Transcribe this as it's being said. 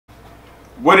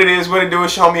What it is, what it do,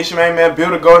 it's show me, it's your man,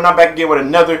 Build a Goal, and I'm back again with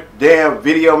another damn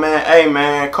video, man. Hey,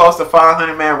 man, close to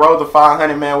 500, man, road to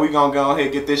 500, man. We gonna go ahead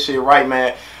and get this shit right,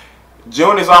 man.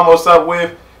 June is almost up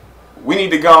with. We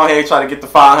need to go ahead and try to get the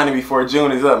 500 before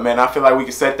June is up, man. I feel like we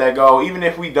can set that goal, even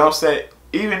if we don't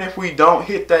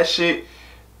hit that shit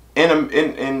at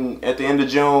the end of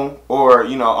June, or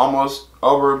you know, almost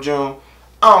over of June.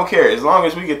 I don't care. As long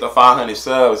as we get the 500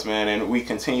 subs, man, and we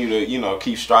continue to, you know,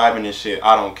 keep striving and shit,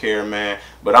 I don't care, man.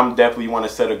 But I'm definitely want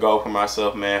to set a goal for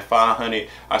myself, man. 500.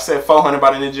 I said 400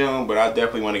 by the end of June, but I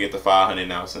definitely want to get the 500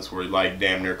 now since we're like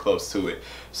damn near close to it.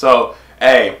 So,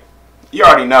 hey, you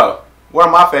already know. One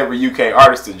of my favorite UK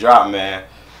artists to drop, man.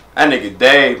 That nigga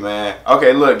Dave, man.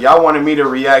 Okay, look, y'all wanted me to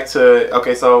react to,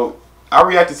 okay, so I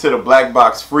reacted to the Black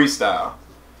Box freestyle.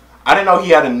 I didn't know he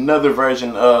had another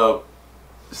version of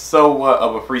somewhat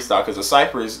of a freestyle, because the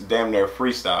Cypher is damn near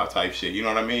freestyle type shit, you know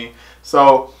what I mean?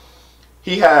 So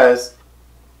he has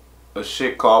a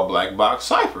shit called Black Box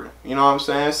Cypher, you know what I'm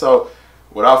saying? So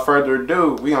without further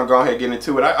ado, we gonna go ahead and get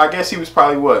into it. I guess he was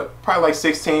probably what, probably like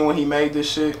 16 when he made this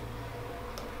shit.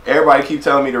 Everybody keep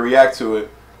telling me to react to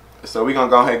it, so we gonna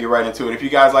go ahead and get right into it. If you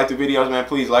guys like the videos, man,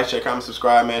 please like, share, comment,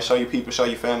 subscribe, man. Show your people, show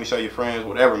your family, show your friends,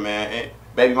 whatever, man. And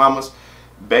baby mamas,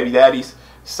 baby daddies,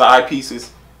 side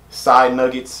pieces, side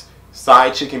nuggets,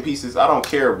 side chicken pieces, I don't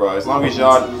care, bro. As long as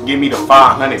y'all give me the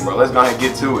 500, bro. Let's go ahead and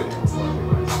get to it.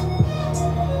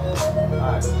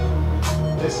 Alright.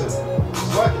 Listen,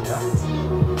 it's working,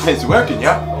 yeah? It's working,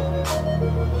 yeah?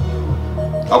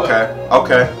 Okay,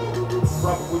 okay.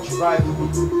 Brother, would you ride for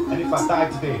me? And if I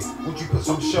died today, would you put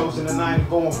some shows in the 9 and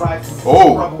go and ride for me?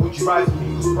 Oh. Brother, would you ride for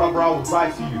me? Because brother, I would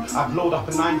ride for you. I'd load up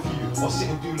a 9 for you, or sit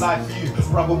and do life for you.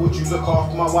 Brother, would you look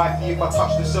after my wifey if I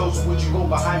touch the cells? Or would you go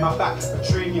behind my back,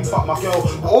 betray me and fuck my girl?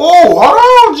 Oh,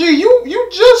 hold on, G. You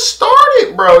just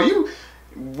started, bro.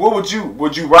 Would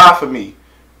you ride for me?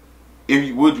 If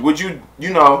you would you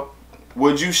know,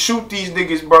 would you shoot these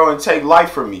niggas, bro, and take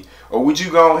life from me? Or would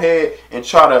you go ahead and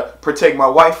try to protect my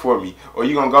wife for me? Or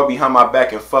you gonna go behind my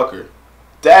back and fuck her?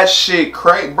 That shit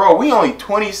crazy, bro. We only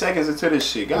 20 seconds into this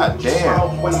shit. God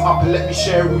damn. When I'm up and let me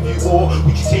share it with you, or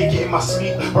would you take it in my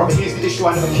sleep? Brother, here's the issue.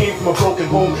 I never came from a broken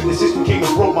home. The system came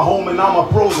and broke my home, and now my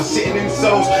bros are sitting in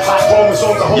cells like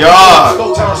chromosomes. Yeah.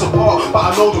 Don't tear us apart, but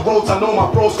I know the roads. I know my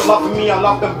bros got love for me. I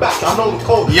love them back. I know the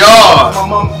code. Yeah. My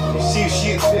mum, you see,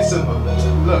 she listen.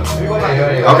 Look, okay,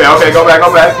 go back.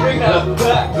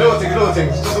 Little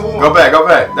things, just a warm up. Go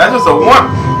back. That's just a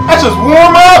warm. That's just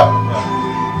warm up.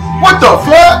 What the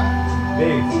fuck?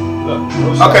 Dave, look.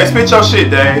 Okay, spit your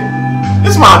shit, Dave.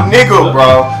 This my nigga,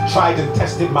 bro. Tried and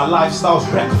tested, my lifestyle's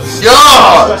reckless.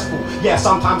 Yeah. Stressful. Yeah,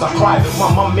 sometimes I cry. My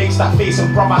mum makes that face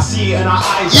and bruv, I see it in her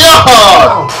eyes.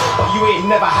 Yeah. But you ain't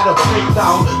never had a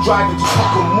breakdown. Driving to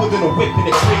fucking wood in a whip and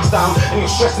it breaks down. And you're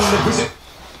stressing the visit.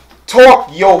 Talk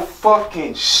your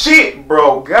fucking shit,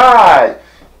 bro. God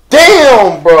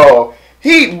damn, bro.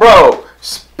 Bro,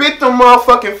 spit the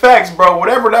motherfucking facts, bro.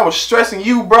 Whatever that was stressing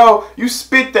you, bro, you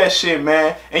spit that shit,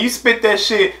 man. And you spit that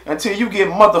shit until you get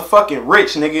motherfucking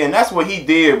rich, nigga. And that's what he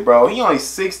did, bro. He only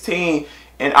 16,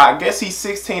 and I guess he's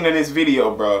 16 in this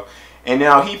video, bro. And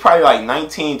now he probably like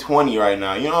 19, 20 right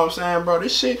now. You know what I'm saying, bro?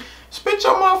 This shit, spit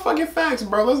your motherfucking facts,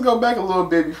 bro. Let's go back a little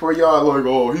bit before y'all like,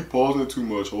 oh, he pausing too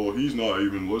much. Oh, he's not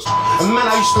even listening. And man,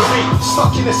 I used to rate,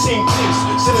 stuck in the same place,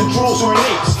 selling drawers or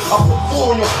innings. I put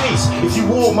 4 on your face if you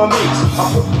wore my mates. I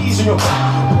put peas on your back,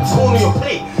 put corn on your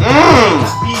plate. That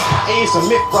beat ain't a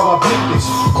myth, brother, Blimpus,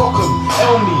 Cockham,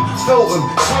 Elmy, Felton,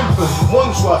 Swinford,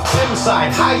 Wandsworth,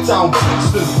 Thameside, Hightown,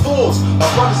 Brixton, Fords. My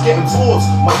brother's getting bored,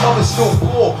 my mother's still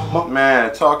poor.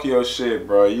 Man, talk your shit,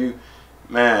 bro.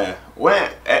 Man, when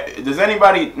does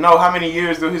anybody know how many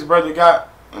years do his brother got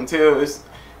until it's?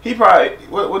 He probably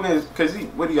because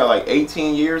what he got, like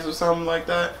 18 years or something like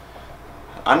that.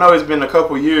 I know it's been a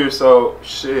couple years, so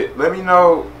shit. Let me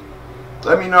know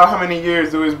how many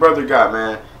years do his brother got,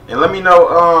 man, and let me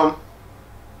know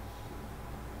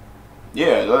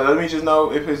yeah, let me just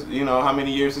know if his, you know, how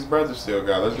many years his brother still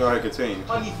got. Let's go ahead and continue.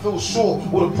 Money feels short.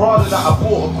 With a Prada that I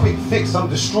bought, a quick fix, I'm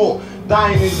distraught.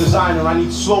 Dying in designer, I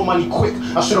need slow money quick.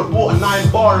 I should have bought a 9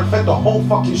 bar and fed the whole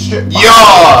fucking strip.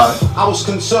 Yeah. I was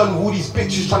concerned with all these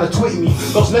bitches trying to twit me.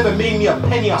 Those never made me a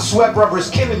penny, I swear brother is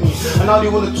killing me. And now they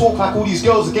want to talk like all these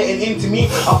girls are getting into me.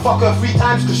 I fuck her 3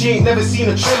 times cause she ain't never seen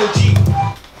a trilogy.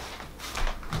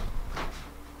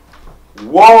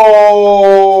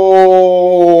 Whoa!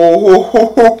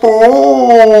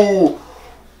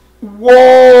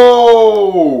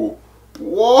 Whoa!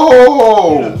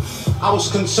 Whoa! I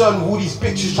was concerned with all these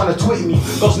bitches trying to twit me.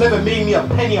 Girls never made me a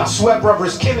penny, I swear brother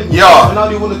it's killing me. Yeah. And now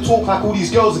they wanna talk like all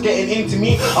these girls are getting into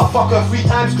me. I fuck her 3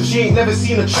 times cause she ain't never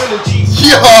seen a trilogy.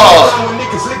 Yeah. When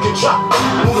niggas licking trap.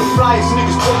 And all the flyest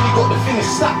niggas probably got the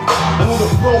finished stack. And all the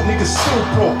broke niggas still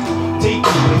broke. Taking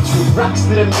away 2 racks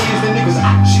to them ears, the niggas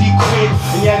actually quit.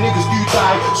 And yeah, niggas do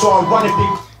die, so I'm running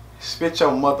big. Spit your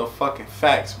motherfucking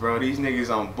facts, bro. These niggas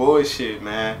on bullshit,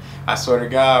 man. I swear to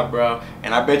God, bro.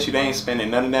 And I bet you they ain't spending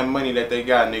none of that money that they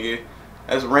got, nigga.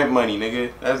 That's rent money,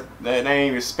 nigga. They ain't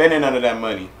even spending none of that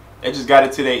money. They just got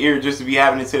it to their ear just to be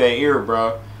having it to their ear,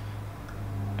 bro.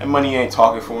 That money ain't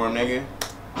talking for them, nigga.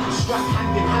 Strapped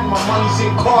hand in hand, my money's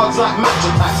in cards like match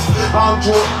attacks.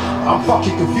 I'm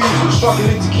fucking confused. I'm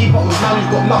struggling to keep up with man who's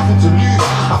got nothing to lose.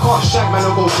 I can't shank man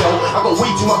and go jail. I got way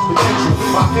too much potential.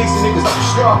 My face the niggas that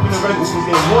straight up in the rental because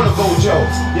they wanna go jail.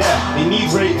 Yeah, they need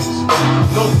ratings.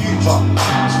 No future.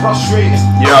 It's frustrating.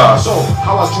 Yeah. So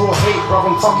how I draw hate,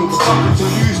 bro. I'm fucking got something to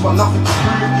lose but nothing to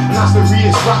prove. And that's the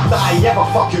realest rap that I ever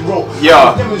fucking wrote.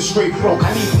 Yeah. I demonstrate broke.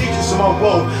 I need digits in my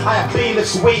world. I have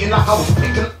bailiffs waiting like I was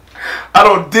picking. I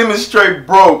don't demonstrate,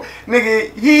 bro.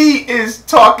 Nigga, he is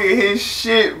talking his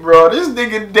shit, bro. This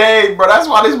nigga Dave, bro. That's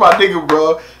why this my nigga,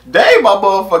 bro. Dave my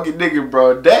motherfucking nigga,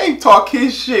 bro. Dave talk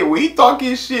his shit. When he talk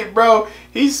his shit, bro,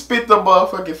 he spit the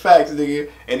motherfucking facts, nigga.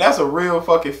 And that's a real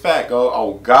fucking fact,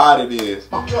 oh God it is.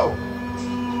 Yo.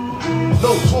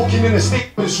 No talking in the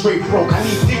statement straight broke. I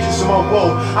need digits in my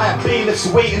world. I have bailiffs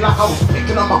waiting like I was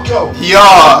picking up my girl.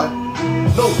 Yeah.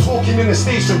 No talking in the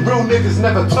station, real niggas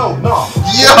never tell, nah.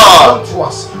 Yeah. Come to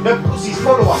us, them pussies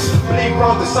follow us,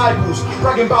 playground disciples,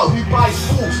 bragging about who buys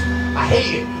fools. I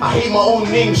hate it, I hate my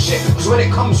own name shit, cause when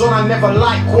it comes on I never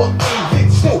like what they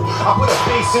did. Still, I put a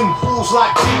bass in balls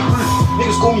like Big Ruth.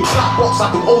 Niggas call me black box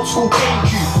like an old school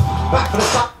GameCube. Back for the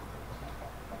side.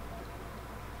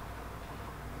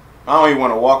 I don't even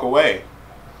want to walk away.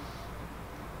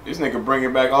 This nigga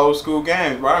bringing back old school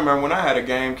games, bro. I remember when I had a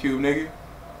GameCube, nigga.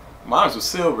 Mine was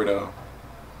silver though.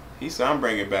 He said I'm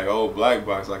bringing back old black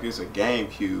box like it's a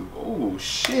GameCube. Oh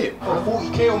shit.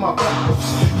 40K on my black box.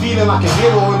 Feeling like a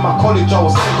hero in my college. I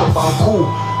was handcuffed, but I'm cool.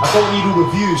 I don't need all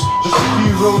the views. Just a few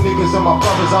real niggas and my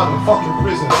brothers out in fucking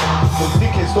prison. The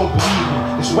dickheads don't believe me.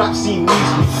 This rap scene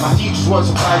needs me. My teachers weren't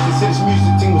surprised. They said this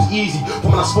music thing was easy. But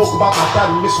when I spoke about my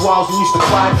dad and Miss Wiles and used to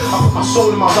cry, I put my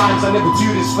soul in my rhymes. I never do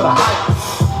this for the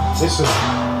hype. Listen.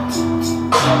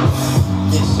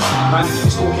 Man,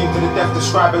 it's talking to the deaf,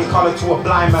 describing color to a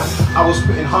blind man. I was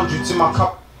putting hundreds in my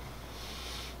cup.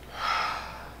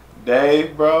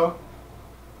 Dave, bro.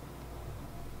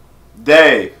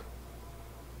 Dave.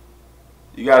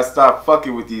 You gotta stop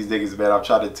fucking with these niggas, man. I'm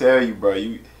trying to tell you, bro.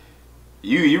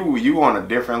 You on a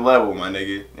different level, my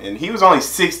nigga. And he was only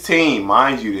 16,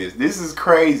 mind you this. This is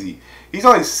crazy. He's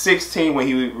only 16 when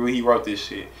he wrote this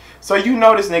shit. So you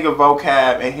know this nigga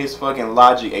vocab and his fucking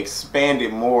logic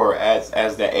expanded more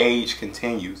as the age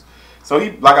continues. So he,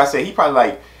 like I said, he probably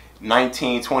like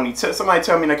 19, 20. Somebody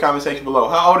tell me in the comment section below,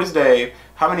 how old is Dave?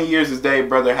 How many years does Dave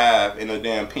brother have in a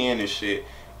damn pen and shit?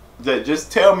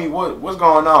 Just tell me what's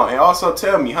going on. And also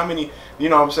tell me how many, you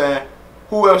know what I'm saying,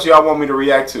 who else y'all want me to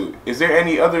react to? Is there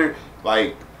any other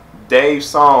like Dave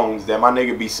songs that my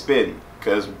nigga be spitting?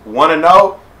 Cause wanna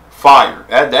know? Fire.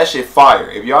 That shit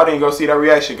fire. If y'all didn't go see that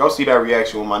reaction, go see that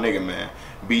reaction with my nigga, man.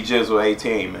 B Jizzle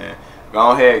 18, man.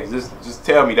 Go ahead, just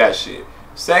tell me that shit.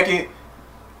 Second,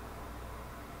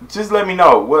 just let me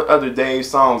know what other Dave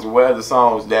songs or what other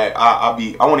songs that I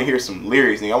want to hear some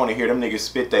lyrics, nigga. I want to hear them niggas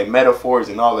spit their metaphors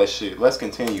and all that shit. Let's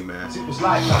continue, man. It was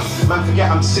like that. Man, forget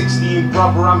I'm 16,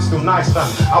 brother, I'm still nice, fam.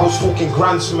 I was talking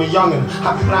grands from a youngin',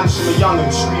 happy plans from a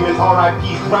youngin', screaming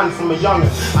R.I.P. grand from a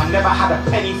youngin'. I never had a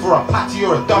penny for a patty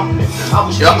or a dumpling. I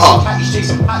was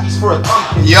chasing patties for a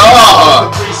dumpling. Yeah.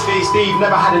 The brace face Dave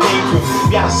never had a name to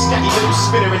him. We had a scatty little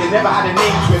spinner and it never had a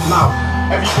name to him now.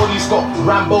 Everybody's got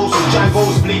Rambos and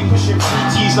Django's, blade pushing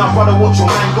through T's. Now brother, watch your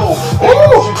man go.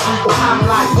 Pushing through the ham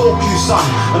like Goku, son.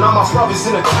 And I'm my brothers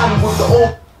in a can with the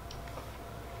old.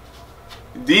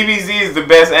 DBZ is the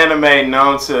best anime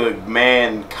known to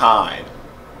mankind.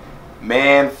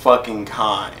 Man fucking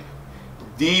kind.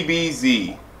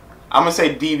 DBZ. I'm gonna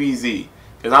say DBZ.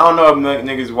 Cause I don't know if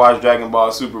niggas watch Dragon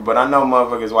Ball Super, but I know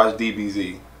motherfuckers watch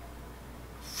DBZ.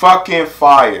 Fucking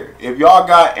fire. If y'all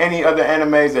got any other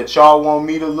animes that y'all want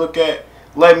me to look at,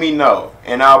 let me know.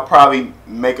 And I'll probably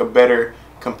make a better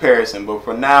comparison. But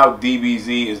for now,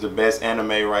 DBZ is the best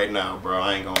anime right now, bro.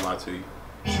 I ain't gonna lie to you.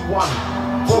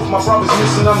 E1. Both my brothers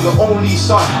missing, I'm the only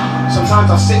son.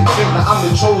 Sometimes I sit and think that I'm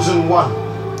the chosen one.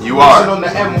 You are. On the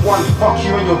M1, fuck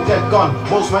you and your dead gun.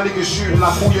 Most my niggas shooting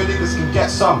like all your niggas can get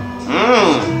some.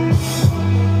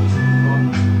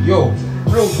 Yo,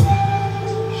 real.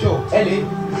 Ellie.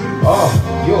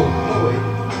 Oh, yo, no way.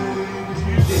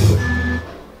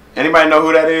 Anybody know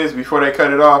who that is before they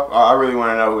cut it off? I really want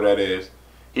to know who that is.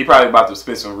 He probably about to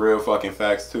spit some real fucking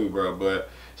facts too, bro. But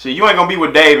shit, you ain't gonna be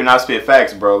with Dave and not spit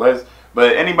facts, bro.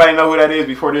 But anybody know who that is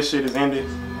before this shit is ended?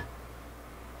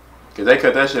 Cause they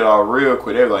cut that shit off real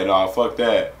quick. They were like, nah, fuck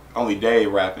that. Only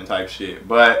Dave rapping type shit.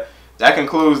 But that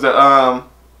concludes the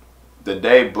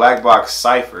Dave Black Box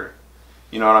Cypher.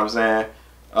 You know what I'm saying?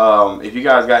 If you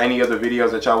guys got any other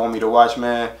videos that y'all want me to watch,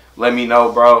 man, let me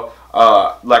know, bro.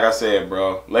 Like I said,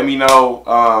 bro, let me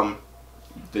know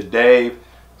the Dave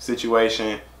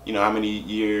situation, you know, how many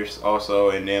years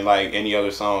also, and then like any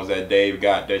other songs that Dave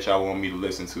got that y'all want me to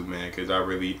listen to, man, because I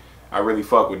really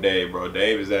fuck with Dave, bro.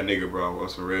 Dave is that nigga, bro, on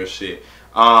some real shit.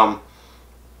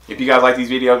 If you guys like these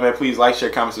videos, man, please like, share,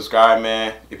 comment, subscribe,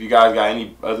 man. If you guys got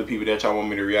any other people that y'all want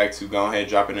me to react to, go ahead,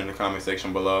 drop it in the comment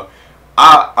section below.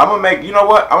 I'm gonna make, you know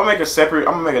what, I'm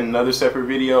gonna make another separate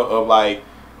video of like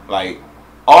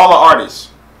all the artists,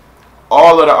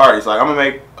 all of the artists. Like, I'm gonna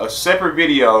make a separate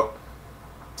video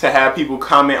to have people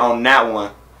comment on that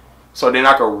one, so then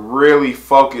I can really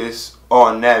focus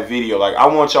on that video. Like, I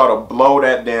want y'all to blow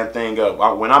that damn thing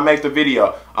up. When I make the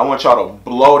video, I want y'all to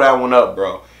blow that one up,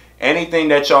 bro. Anything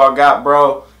that y'all got,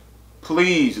 bro,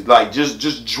 please, like,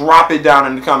 just drop it down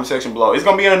in the comment section below. It's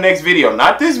gonna be in the next video,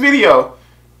 not this video.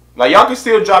 Like, y'all can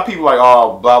still drop people like,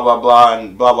 oh, blah blah blah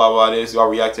and blah blah blah this, y'all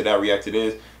react to that, react to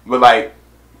this, but like,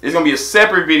 it's gonna be a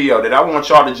separate video that I want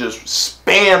y'all to just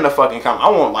spam the fucking comment. I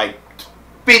want like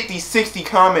 50, 60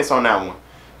 comments on that one.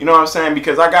 You know what I'm saying?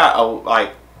 Because I got a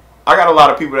lot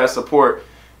of people that support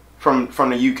from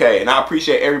the UK, and I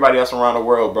appreciate everybody else around the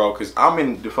world, bro, because I'm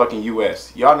in the fucking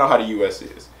US. Y'all know how the US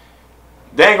is.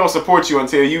 They ain't gonna support you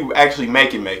until you actually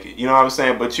make it. You know what I'm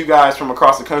saying? But you guys from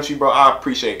across the country, bro, I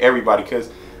appreciate everybody,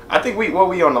 because I think we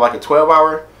on like a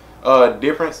 12-hour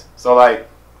difference. So like,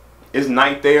 it's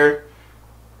night there,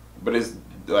 but it's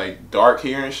like dark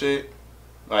here and shit.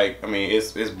 Like, I mean,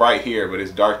 it's bright here, but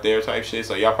it's dark there type shit.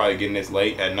 So y'all probably getting this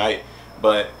late at night.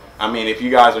 But I mean, if you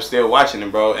guys are still watching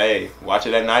it, bro, hey, watch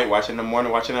it at night, watch it in the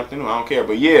morning, watch it in the afternoon. I don't care.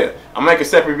 But yeah, I'm gonna make a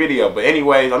separate video. But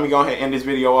anyways, let me go ahead and end this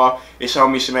video off. It's Show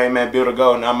Me Shemaine, man. Build a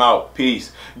Go, and I'm out.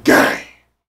 Peace. Gang.